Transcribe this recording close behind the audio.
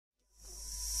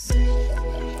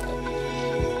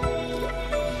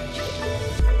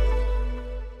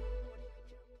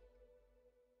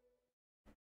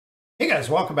guys,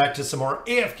 welcome back to some more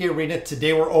AFK Arena.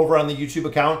 Today we're over on the YouTube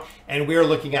account and we are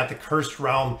looking at the Cursed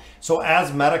Realm. So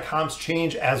as meta comps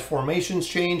change, as formations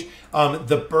change,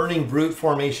 the Burning Brute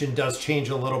formation does change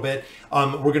a little bit.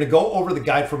 We're going to go over the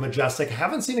guide from Majestic. I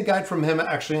haven't seen a guide from him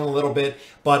actually in a little bit,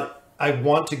 but I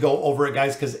want to go over it,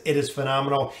 guys, because it is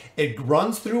phenomenal. It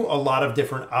runs through a lot of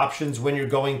different options when you're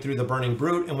going through the Burning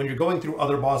Brute and when you're going through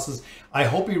other bosses. I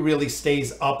hope he really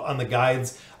stays up on the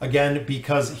guides, again,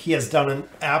 because he has done an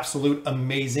absolute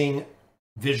amazing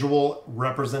visual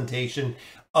representation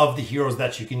of the heroes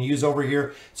that you can use over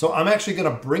here. So I'm actually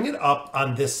going to bring it up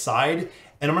on this side,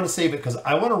 and I'm going to save it because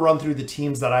I want to run through the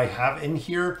teams that I have in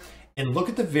here and look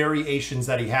at the variations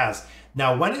that he has.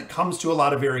 Now, when it comes to a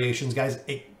lot of variations, guys,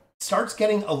 it starts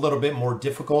getting a little bit more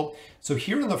difficult. So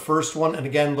here in the first one, and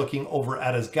again, looking over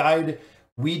at his guide,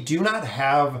 we do not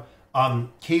have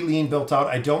Kayleen built out.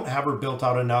 I don't have her built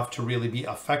out enough to really be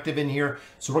effective in here.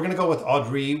 So we're going to go with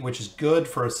Audrey, which is good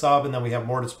for a sub. And then we have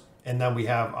Mortis, and then we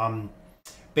have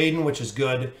Baden, which is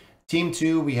good. Team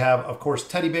 2, we have, of course,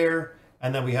 Teddy Bear.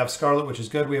 And then we have Scarlet, which is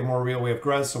good. We have Moria, we have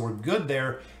Grez, so we're good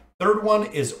there. Third one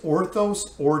is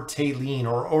Orthos or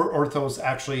Taylene, or Orthos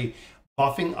actually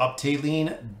buffing up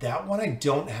Taylene. That one I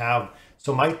don't have.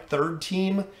 So my third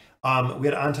team, we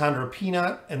had Entendre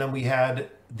Peanut, and then we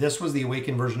had, this was the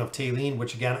awakened version of Taylene,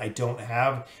 which again, I don't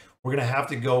have. We're going to have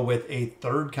to go with a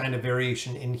third kind of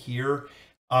variation in here.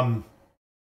 Because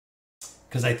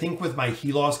I think with my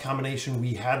Helos combination,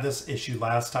 we had this issue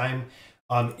last time.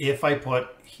 If I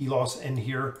put Helos in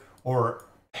here, or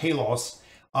Halos,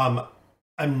 I'm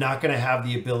not going to have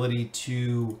the ability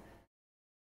to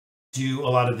do a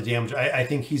lot of the damage. I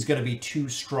think he's going to be too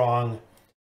strong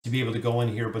to be able to go in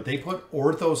here, but they put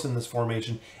Orthos in this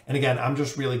formation. And again, I'm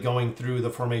just really going through the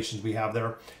formations we have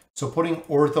there. So putting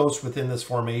Orthos within this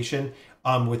formation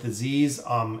with Aziz,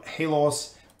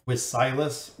 Halos with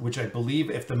Silas, which I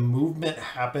believe if the movement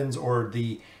happens or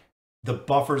the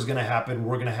buffer is going to happen,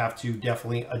 we're going to have to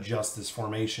definitely adjust this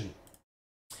formation.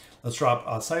 Let's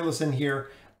drop Silas in here.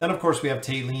 Then, of course, we have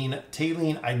Taylene.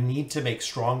 Taylene, I need to make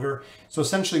stronger. So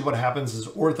essentially what happens is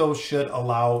Orthos should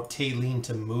allow Taylene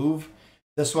to move.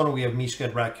 This one, we have Mishka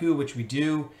Raku, which we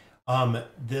do.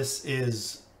 This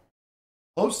is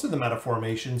close to the meta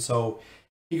formation. So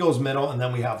he goes middle, and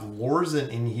then we have Lorzen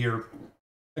in here,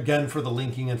 again, for the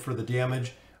linking and for the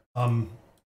damage.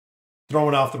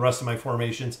 Throwing off the rest of my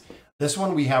formations. This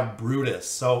one, we have Brutus.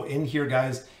 So in here,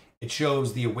 guys, it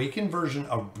shows the awakened version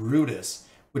of Brutus,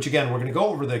 which again, we're going to go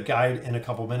over the guide in a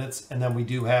couple minutes. And then we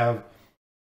do have,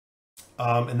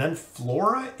 and then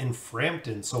Flora and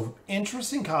Frampton. So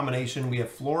interesting combination. We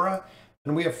have Flora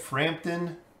and we have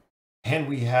Frampton and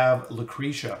we have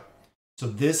Lucretia. So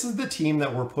this is the team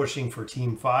that we're pushing for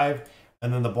Team 5.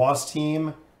 And then the boss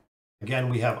team, again,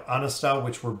 we have Anasta,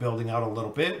 which we're building out a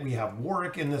little bit. We have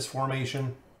Warwick in this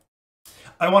formation.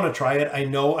 I want to try it. I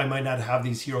know I might not have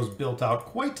these heroes built out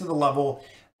quite to the level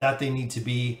that they need to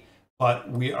be,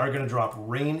 but we are going to drop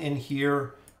Rain in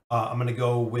here. I'm going to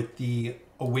go with the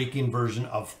awakened version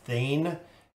of Thane.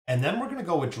 And then we're going to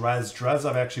go with Drez. Drez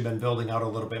I've actually been building out a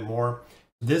little bit more.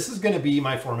 This is going to be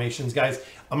my formations, guys.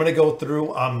 I'm going to go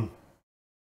through I'm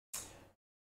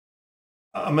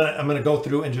going to go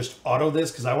through and just auto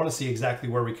this because I want to see exactly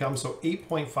where we come. So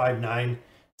 8.59,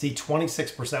 see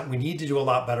 26%. We need to do a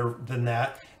lot better than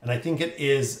that. And I think it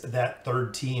is that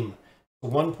third team.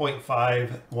 1.5,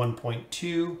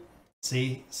 1.2.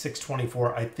 See,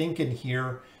 624. I think in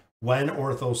here, when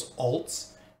Orthos ults,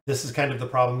 this is kind of the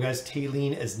problem, guys.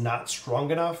 Taylene is not strong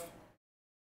enough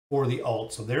for the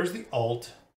ult. So there's the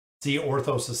ult. See,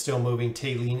 Orthos is still moving.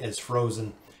 Taylene is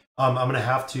frozen. I'm going to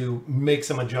have to make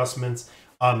some adjustments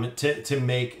to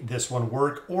make this one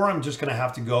work, or I'm just going to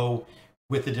have to go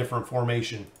with a different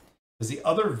formation. Because the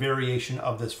other variation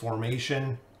of this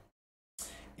formation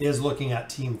is looking at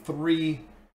Team 3.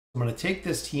 I'm going to take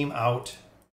this team out.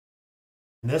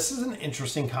 And this is an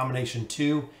interesting combination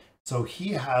too. So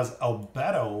he has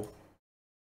Albedo,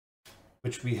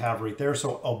 which we have right there.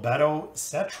 So Albedo,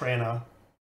 Cetrana,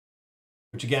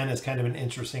 which again is kind of an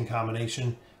interesting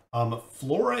combination.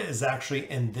 Flora is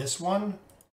actually in this one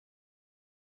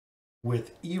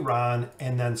with Iran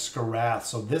and then Skarath.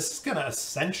 So this is going to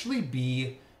essentially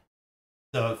be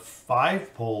the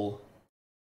 5 pull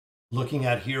looking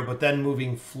at here, but then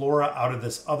moving Flora out of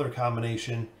this other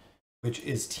combination, which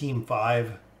is Team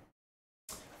 5.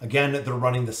 Again, they're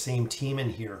running the same team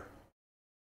in here,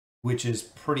 which is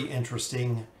pretty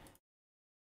interesting.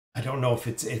 I don't know if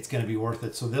it's going to be worth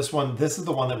it. So this is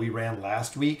the one that we ran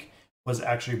last week, was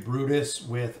actually Brutus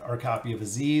with our copy of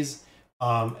Aziz,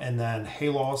 and then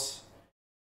Halos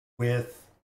with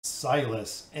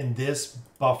Silas, and this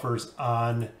buffers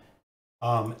on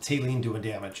Taylene doing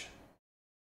damage.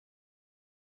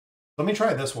 Let me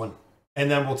try this one, and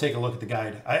then we'll take a look at the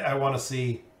guide. I want to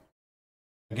see,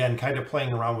 again, kind of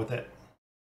playing around with it.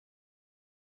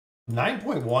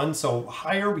 9.1, so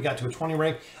higher. We got to a 20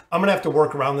 rank. I'm going to have to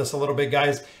work around this a little bit,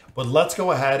 guys, but let's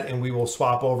go ahead and we will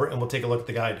swap over and we'll take a look at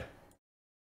the guide.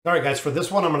 All right, guys, for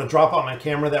this one, I'm going to drop out my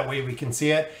camera. That way we can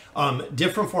see it.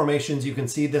 Different formations. You can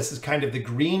see this is kind of the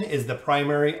green is the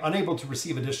primary, unable to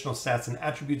receive additional stats and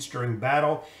attributes during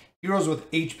battle. Heroes with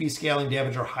HP scaling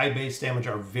damage or high base damage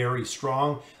are very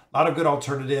strong. A lot of good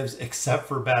alternatives except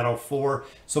for Battle 4.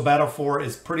 So Battle 4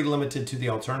 is pretty limited to the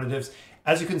alternatives.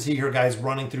 As you can see here, guys,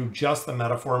 running through just the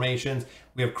meta formations,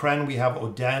 we have Kren, we have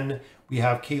Oden, we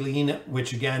have Kaylene,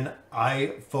 which again,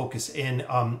 I focus in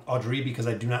Audrey because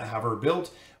I do not have her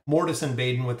built. Mortis and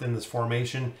Baden within this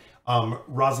formation.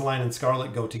 Rosaline and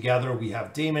Scarlet go together. We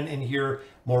have Damon in here,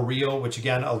 Morreal, which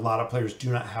again, a lot of players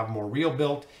do not have Morreal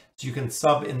built. So you can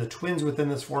sub in the twins within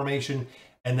this formation.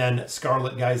 And then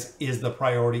Scarlet, guys, is the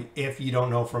priority. If you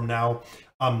don't know from now,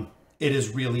 it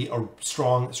is really a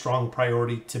strong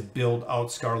priority to build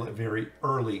out Scarlet very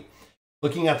early.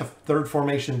 Looking at the third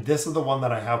formation, this is the one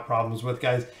that I have problems with,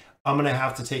 guys. I'm going to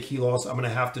have to take Helos. I'm going to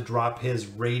have to drop his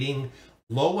rating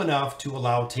low enough to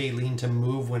allow Taylene to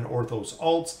move when Orthos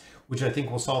ults, which I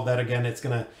think will solve that. Again, it's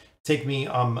going to take me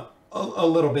a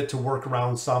little bit to work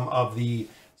around some of the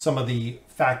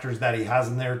factors that he has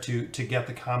in there to get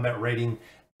the combat rating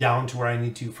down to where I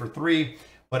need to for 3.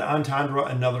 But Entendre,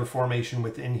 another formation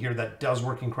within here that does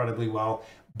work incredibly well,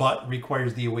 but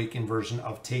requires the awakened version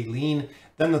of Taylene.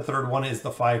 Then the third one is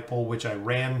the 5-pull, which I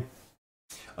ran.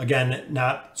 Again,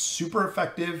 not super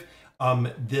effective.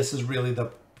 This is really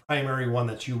the primary one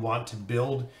that you want to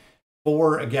build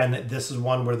for. Again, this is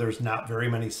one where there's not very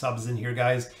many subs in here,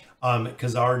 guys.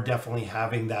 Kazar definitely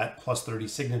having that plus 30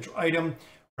 signature item.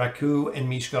 Raku and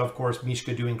Mishka, of course,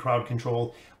 Mishka doing crowd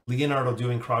control, Leonardo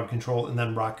doing crowd control, and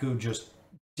then Raku just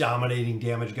dominating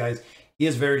damage, guys. He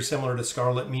is very similar to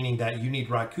Scarlet, meaning that you need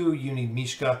Raku, you need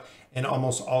Mishka, and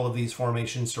almost all of these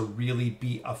formations to really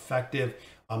be effective.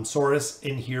 Saurus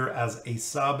in here as a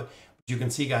sub. But you can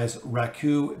see, guys,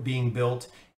 Raku being built,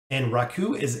 and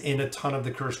Raku is in a ton of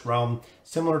the Cursed Realm,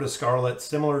 similar to Scarlet,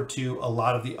 similar to a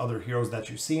lot of the other heroes that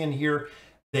you see in here.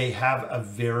 They have a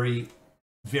very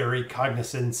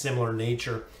cognizant, similar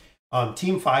nature.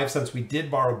 Team 5, since we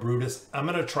did borrow Brutus, I'm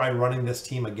going to try running this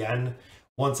team again.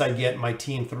 Once I get my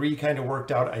team 3 kind of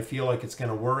worked out, I feel like it's going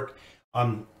to work.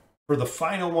 For the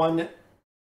final one,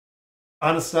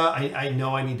 Anasta, I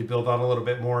know I need to build out a little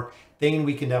bit more. Thane,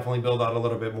 we can definitely build out a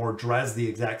little bit more. Drez, the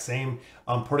exact same.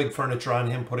 Putting furniture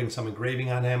on him, putting some engraving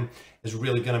on him is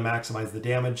really going to maximize the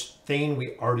damage. Thane,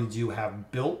 we already do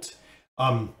have built.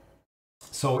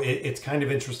 So it's kind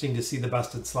of interesting to see the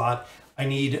bested slot. I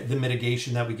need the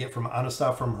mitigation that we get from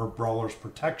Anasta from her Brawler's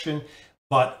Protection.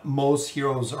 But most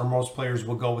heroes or most players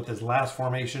will go with this last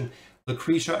formation.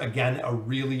 Lucretia, again, a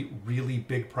really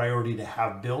big priority to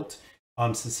have built.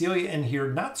 Cecilia in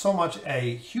here, not so much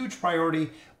a huge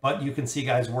priority, but you can see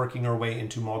guys working our way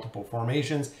into multiple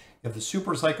formations. You have the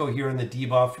Super Psycho here in the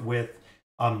debuff with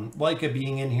Leica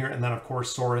being in here, and then of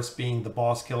course Saurus being the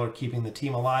boss killer, keeping the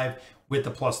team alive with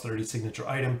the plus 30 signature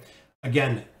item.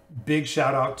 Again, big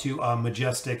shout out to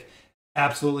Majestic.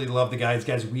 Absolutely love the guides,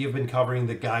 guys. We have been covering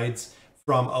the guides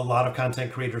from a lot of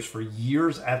content creators for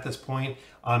years at this point.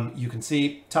 You can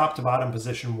see top to bottom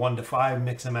position 1 to 5,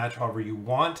 mix and match however you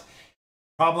want.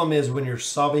 Problem is when you're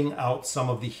subbing out some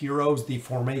of the heroes, the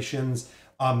formations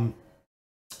kind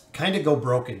of go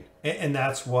broken, and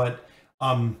that's what's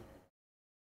kind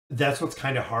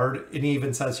of hard. It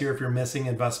even says here, if you're missing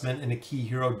investment in a key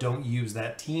hero, don't use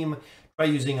that team. Try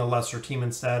using a lesser team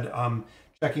instead.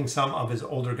 Checking some of his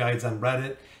older guides on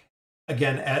Reddit.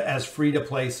 Again, as free to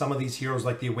play, some of these heroes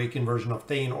like the Awakened version of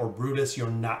Thane or Brutus,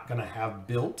 you're not going to have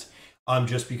built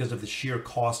just because of the sheer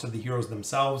cost of the heroes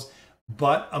themselves.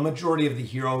 But a majority of the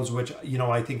heroes, which, you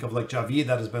know, I think of like Javi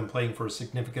that has been playing for a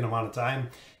significant amount of time,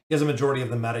 he has a majority of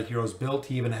the meta heroes built.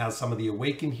 He even has some of the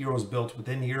Awakened heroes built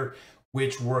within here,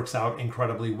 which works out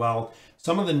incredibly well.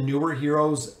 Some of the newer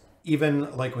heroes,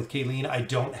 even like with Kaylene, I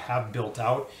don't have built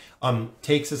out.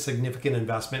 Takes a significant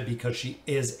investment because she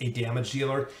is a damage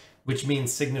dealer, which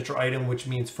means signature item, which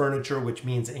means furniture, which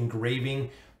means engraving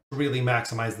to really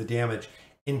maximize the damage.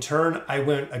 In turn, I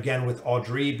went again with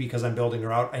Audrey because I'm building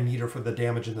her out. I need her for the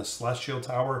damage in the Celestial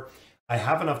Tower. I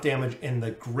have enough damage in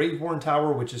the Graveborn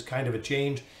Tower, which is kind of a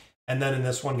change. And then in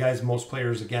this one, guys, most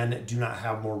players, again, do not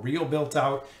have Morreal built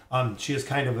out. She is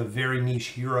kind of a very niche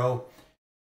hero.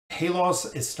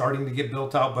 Halos is starting to get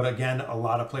built out, but again, a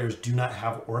lot of players do not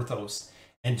have Orthos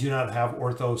and do not have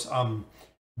Orthos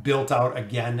built out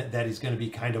again that he's going to be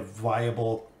kind of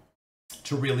viable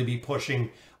to really be pushing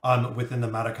within the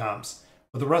meta comps.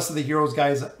 But the rest of the heroes,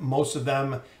 guys, most of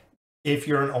them, if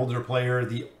you're an older player,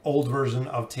 the old version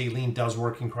of Talene does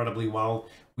work incredibly well.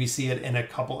 We see it in a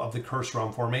couple of the Cursed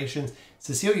Realm formations.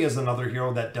 Cecilia is another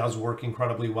hero that does work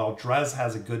incredibly well. Drez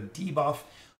has a good debuff,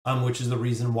 which is the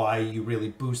reason why you really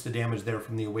boost the damage there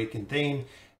from the Awakened Thane,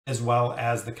 as well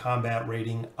as the combat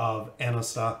rating of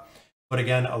Anasta. But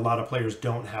again, a lot of players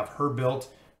don't have her built.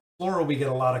 Flora we get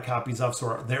a lot of copies of,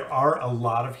 so there are a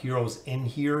lot of heroes in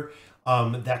here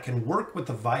that can work with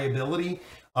the viability.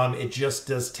 It just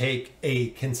does take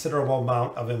a considerable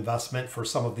amount of investment for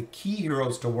some of the key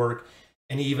heroes to work.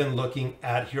 And even looking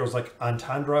at heroes like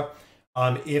Antandra,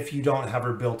 if you don't have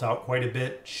her built out quite a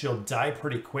bit, she'll die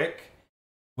pretty quick,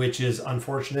 which is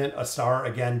unfortunate. A star,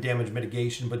 again, damage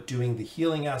mitigation, but doing the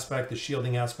healing aspect, the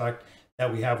shielding aspect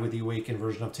that we have with the Awakened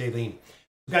version of Talene.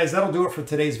 Guys, that'll do it for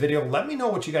today's video. Let me know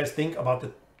what you guys think about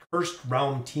the Cursed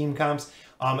Realm team comps.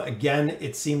 Again,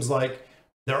 it seems like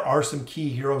there are some key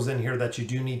heroes in here that you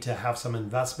do need to have some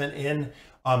investment in.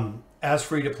 As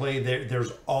free to play,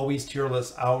 there's always tier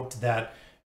lists out that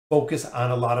focus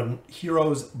on a lot of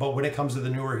heroes, but when it comes to the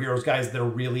newer heroes, guys, they're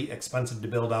really expensive to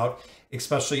build out,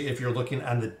 especially if you're looking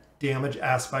on the damage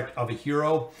aspect of a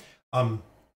hero.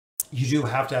 You do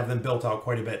have to have them built out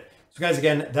quite a bit. So guys,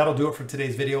 again, that'll do it for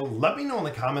today's video. Let me know in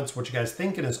the comments what you guys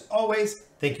think, and as always,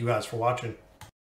 thank you guys for watching.